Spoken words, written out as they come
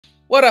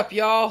What up,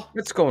 y'all?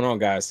 What's going on,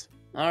 guys?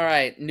 All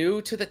right,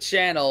 new to the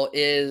channel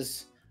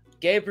is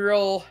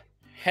Gabriel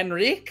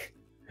Henrique.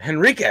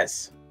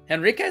 Henriquez.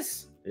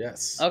 Henriquez?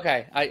 Yes.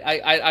 Okay,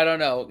 I don't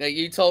know.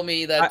 You told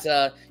me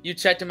that you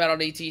checked him out on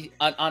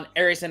on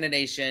Aries and the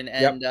Nation,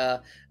 and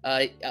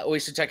we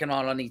should check him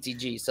out on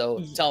ETG.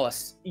 So tell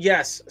us.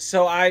 Yes.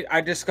 So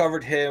I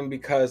discovered him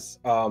because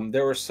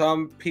there were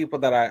some people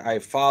that I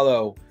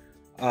follow,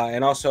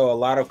 and also a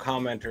lot of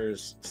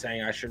commenters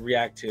saying I should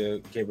react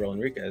to Gabriel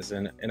Henriquez,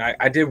 and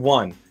I did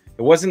one.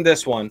 It wasn't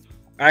this one.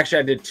 Actually,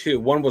 I did two.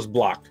 One was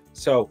blocked.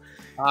 So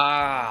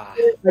I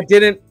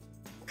didn't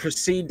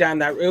proceed down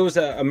that. It was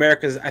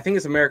America's. I think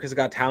it's America's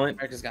Got Talent.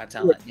 America's Got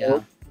Talent. Yeah.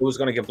 It was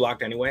going to get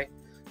blocked anyway.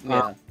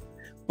 Yeah.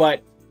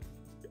 But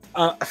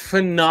a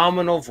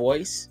phenomenal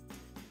voice,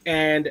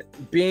 and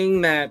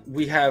being that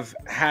we have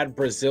had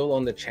Brazil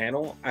on the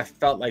channel, I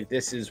felt like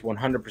this is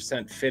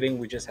 100% fitting.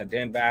 We just had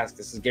Dan Vasc.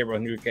 This is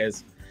Gabriel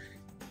Henriquez.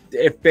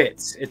 It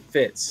fits. It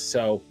fits.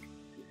 So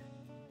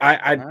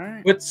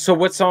Right. What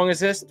song is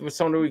this? What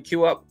song do we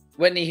queue up?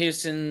 Whitney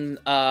Houston,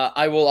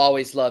 I Will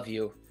Always Love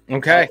You.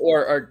 Okay.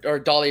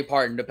 Or Dolly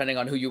Parton, depending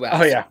on who you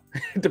ask. Oh yeah,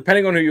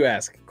 depending on who you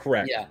ask.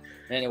 Correct. Yeah.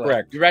 Anyway,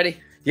 correct. You ready?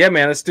 Yeah,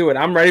 man. Let's do it.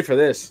 I'm ready for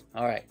this.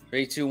 All right.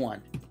 3, 2,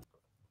 1.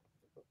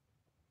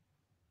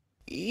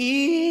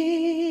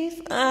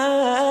 If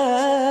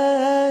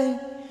I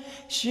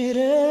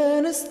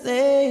shouldn't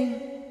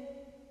stay,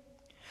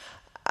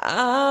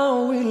 I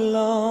will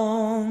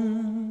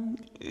only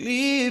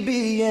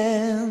be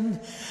in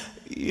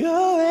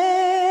your way.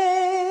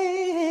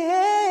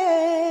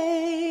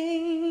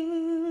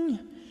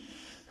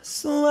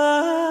 So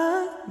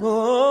I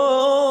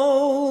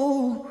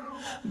go,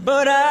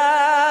 but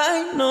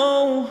I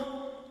know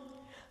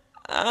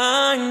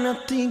I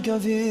not think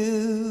of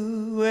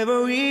you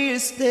every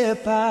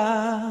step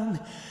on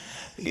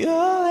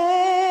your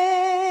way.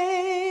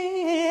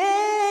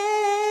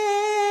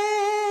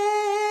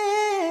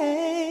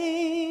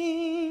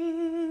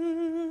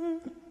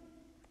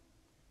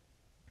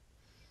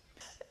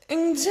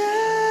 And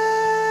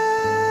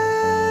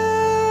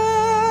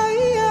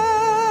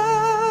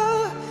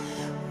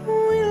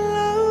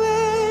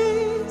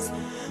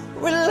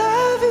will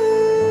love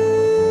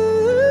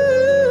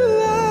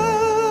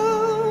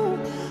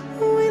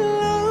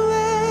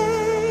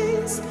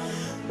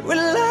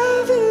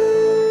you.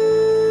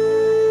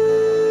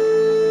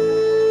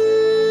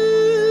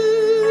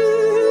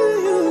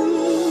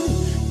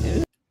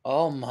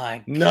 Oh my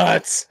God.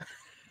 Nuts.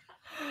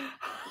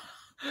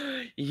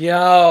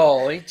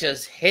 Yo, he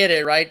just hit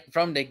it right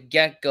from the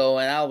get-go,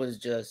 and I was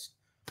just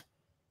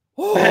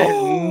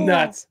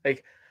nuts.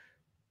 Like,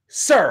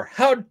 sir,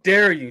 how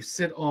dare you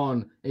sit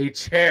on a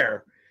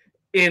chair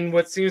in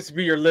what seems to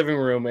be your living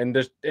room and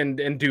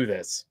do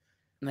this?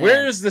 Man.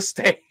 Where's the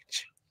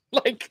stage?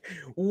 Like,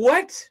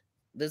 what?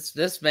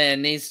 This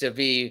man needs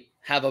to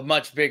have a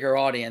much bigger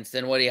audience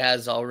than what he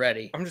has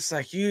already. I'm just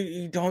like,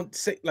 you don't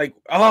say, like,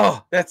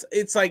 oh,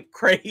 it's like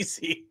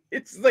crazy.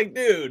 It's like,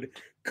 dude,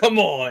 come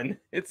on.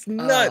 It's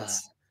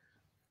nuts.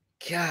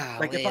 God,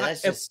 like,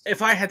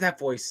 if I had that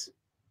voice,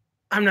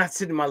 I'm not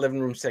sitting in my living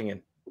room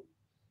singing.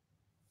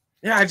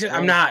 Yeah,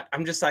 I'm not.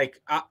 I'm just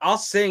like, I'll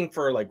sing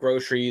for like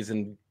groceries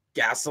and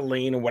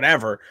gasoline and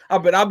whatever.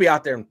 But I'll be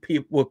out there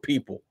with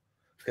people.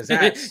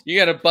 Because you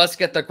got a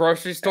busk at the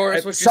grocery store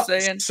is what you're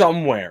saying?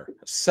 Somewhere.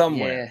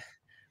 Yeah.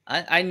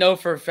 I know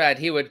for a fact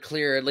he would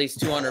clear at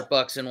least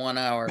 $200 in 1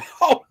 hour.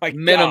 Oh my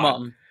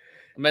minimum.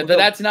 God. But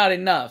that's not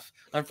enough.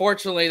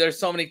 Unfortunately, there's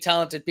so many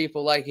talented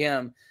people like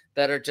him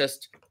that are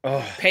just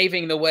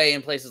paving the way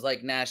in places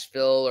like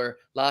Nashville or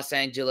Los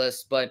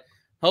Angeles. But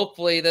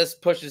hopefully this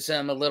pushes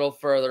him a little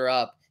further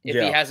up if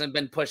he hasn't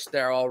been pushed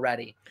there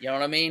already. You know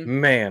what I mean?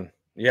 Man,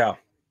 yeah.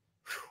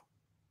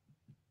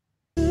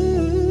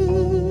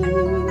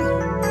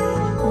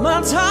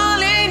 I'm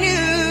telling you,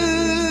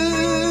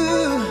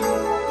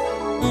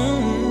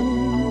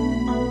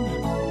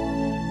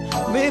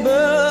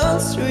 baby,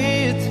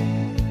 sweet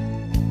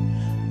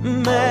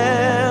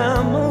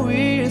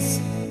memories.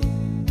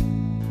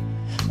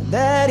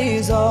 That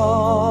is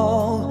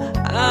all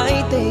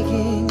I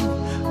taking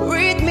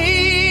with me.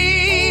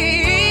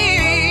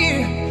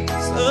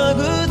 So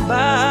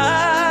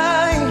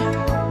goodbye,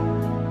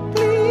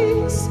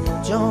 please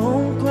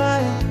don't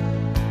cry.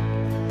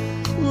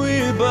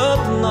 We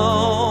both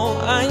know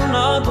I'm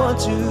not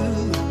what you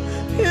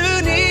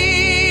need,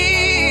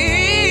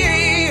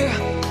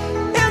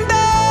 and I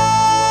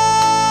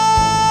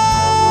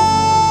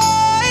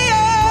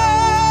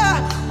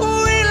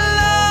will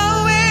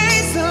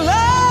always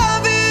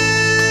love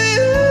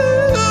you.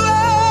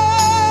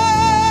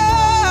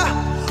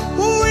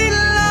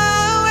 Will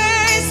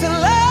always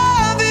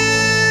love you.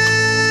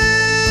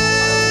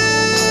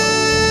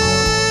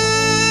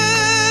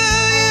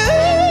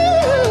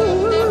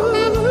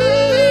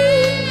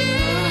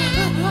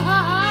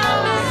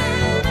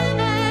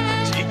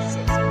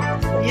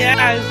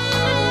 Yes.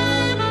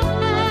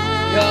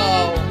 Yo.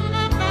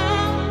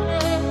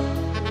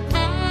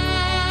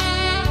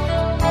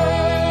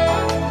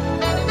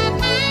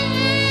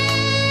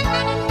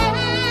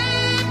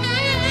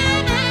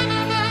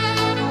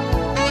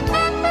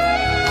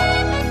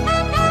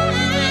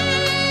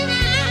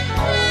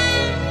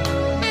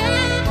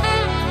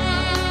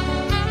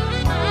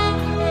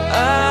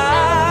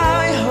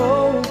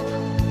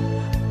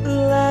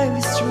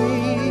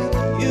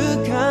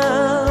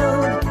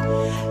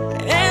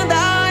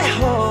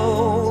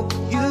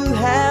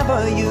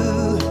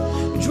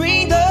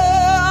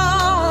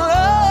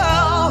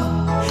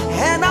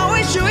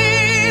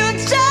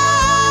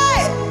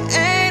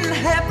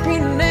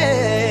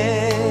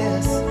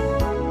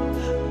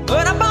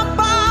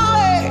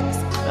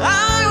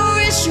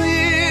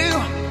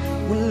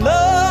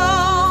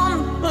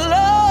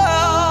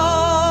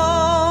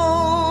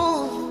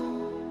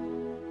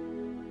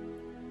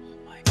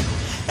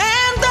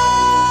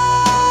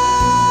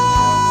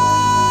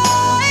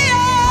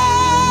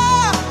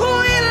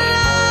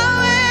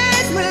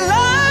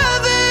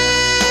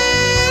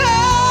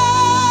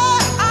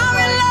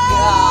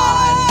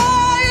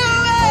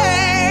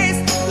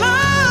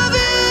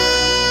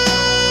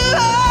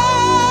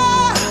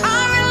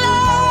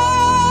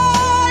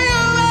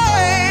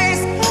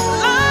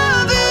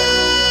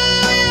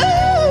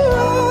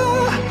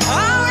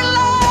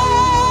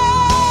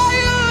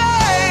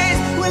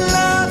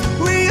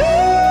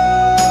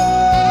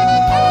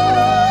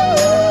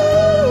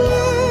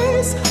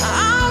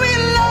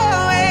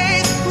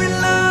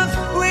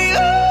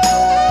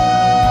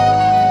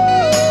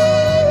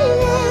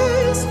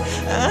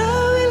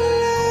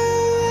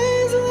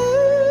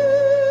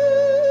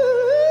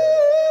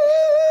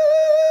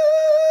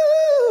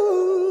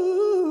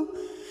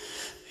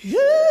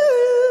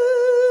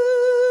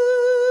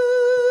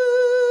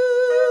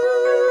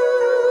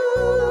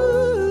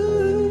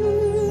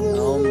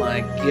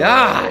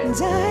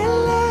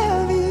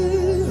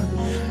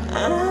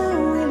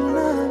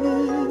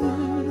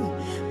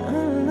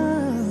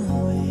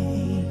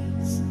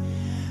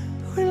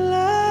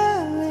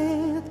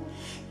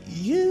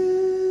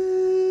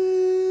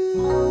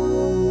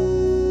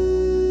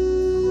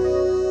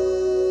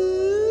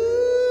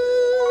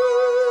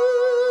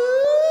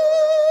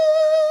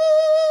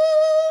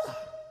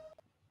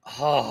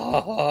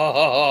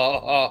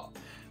 Oh,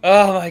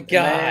 oh my god.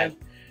 Man.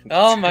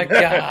 Oh my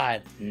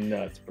god.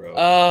 Nuts, bro.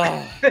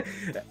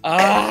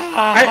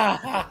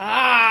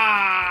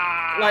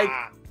 Like,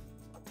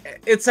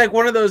 it's like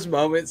one of those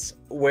moments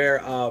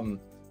where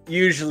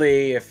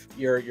usually if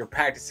you're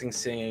practicing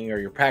singing or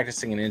you're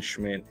practicing an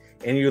instrument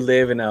and you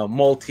live in a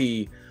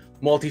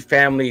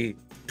multi-family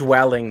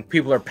dwelling,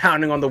 people are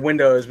pounding on the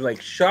windows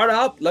like, shut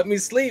up, let me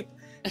sleep.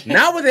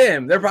 Not with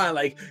him. They're probably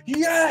like,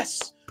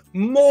 yes,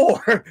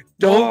 more.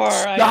 Don't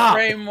stop. I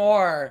pray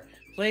more.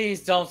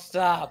 Please don't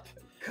stop.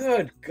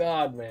 Good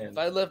God, man. If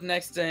I lived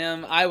next to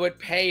him, I would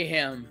pay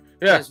him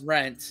Yeah. his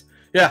rent.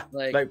 Yeah,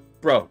 Like,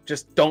 bro,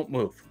 just don't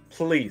move,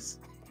 please.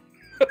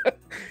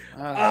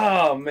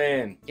 Oh,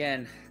 man.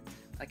 Again,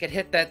 I could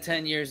hit that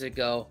 10 years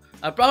ago.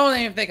 I don't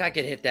even think I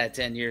could hit that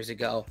 10 years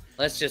ago.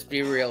 Let's just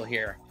be real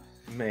here.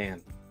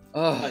 Man.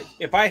 Oh, Like,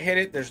 if I hit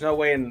it, there's no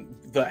way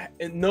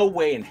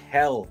in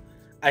hell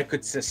I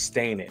could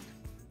sustain it.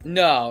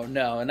 no,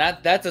 and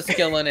that's a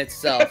skill in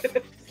itself.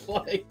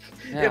 Like,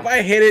 Yeah. if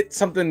I hit it,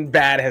 something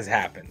bad has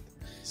happened.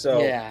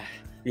 So yeah.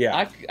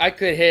 I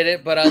could hit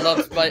it, but I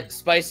love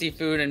spicy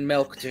food and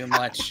milk too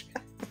much.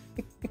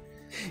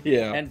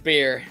 Yeah. And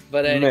beer.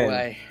 But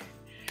anyway.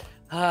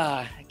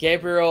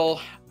 Gabriel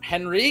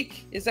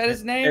Henrique, is that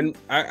his name? And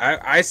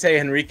I say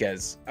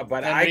Henriquez,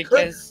 but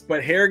Henriquez.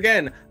 but here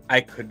again,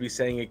 I could be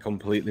saying it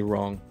completely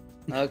wrong.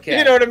 Okay.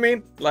 You know what I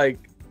mean? Like,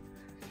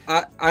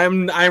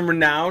 I'm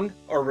renowned.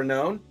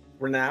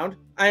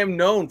 I am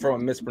known for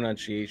my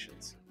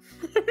mispronunciations.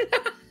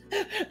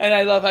 And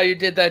I love how you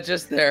did that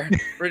just there.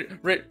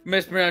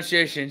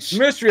 Mispronunciations.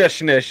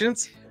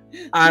 Mispronunciations.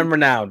 I'm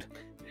renowned.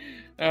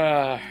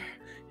 Your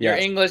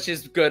Yes. English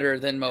is gooder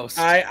than most.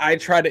 I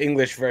try to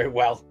English very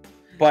well,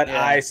 but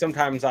Yeah.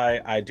 sometimes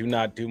I do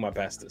not do my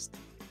bestest.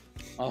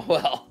 Oh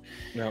well.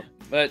 No.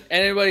 But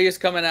anybody who's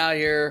coming out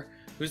here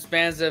who's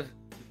fans of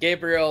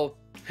Gabriel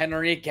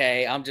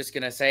Henrique, I'm just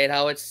gonna say it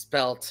how it's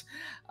spelt.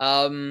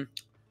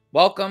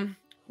 Welcome.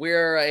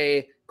 We're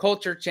a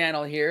culture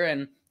channel here,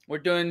 and we're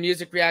doing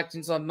music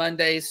reactions on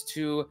Mondays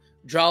to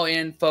draw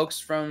in folks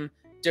from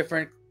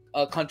different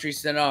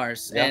countries than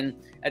ours. Yep. And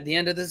at the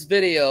end of this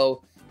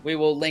video, we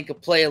will link a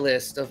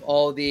playlist of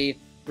all the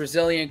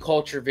Brazilian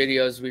culture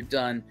videos we've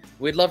done.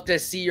 We'd love to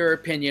see your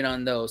opinion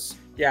on those.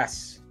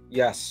 Yes.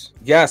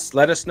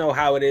 Let us know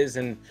how it is,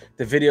 and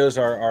the videos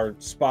are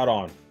spot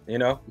on. You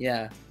know.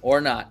 Yeah,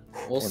 or not.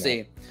 We'll Or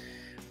see.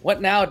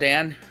 What now,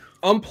 Dan?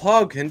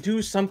 Unplug and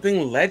do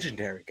something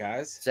legendary,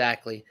 guys.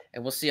 Exactly.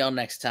 And we'll see y'all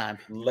next time.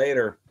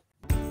 Later.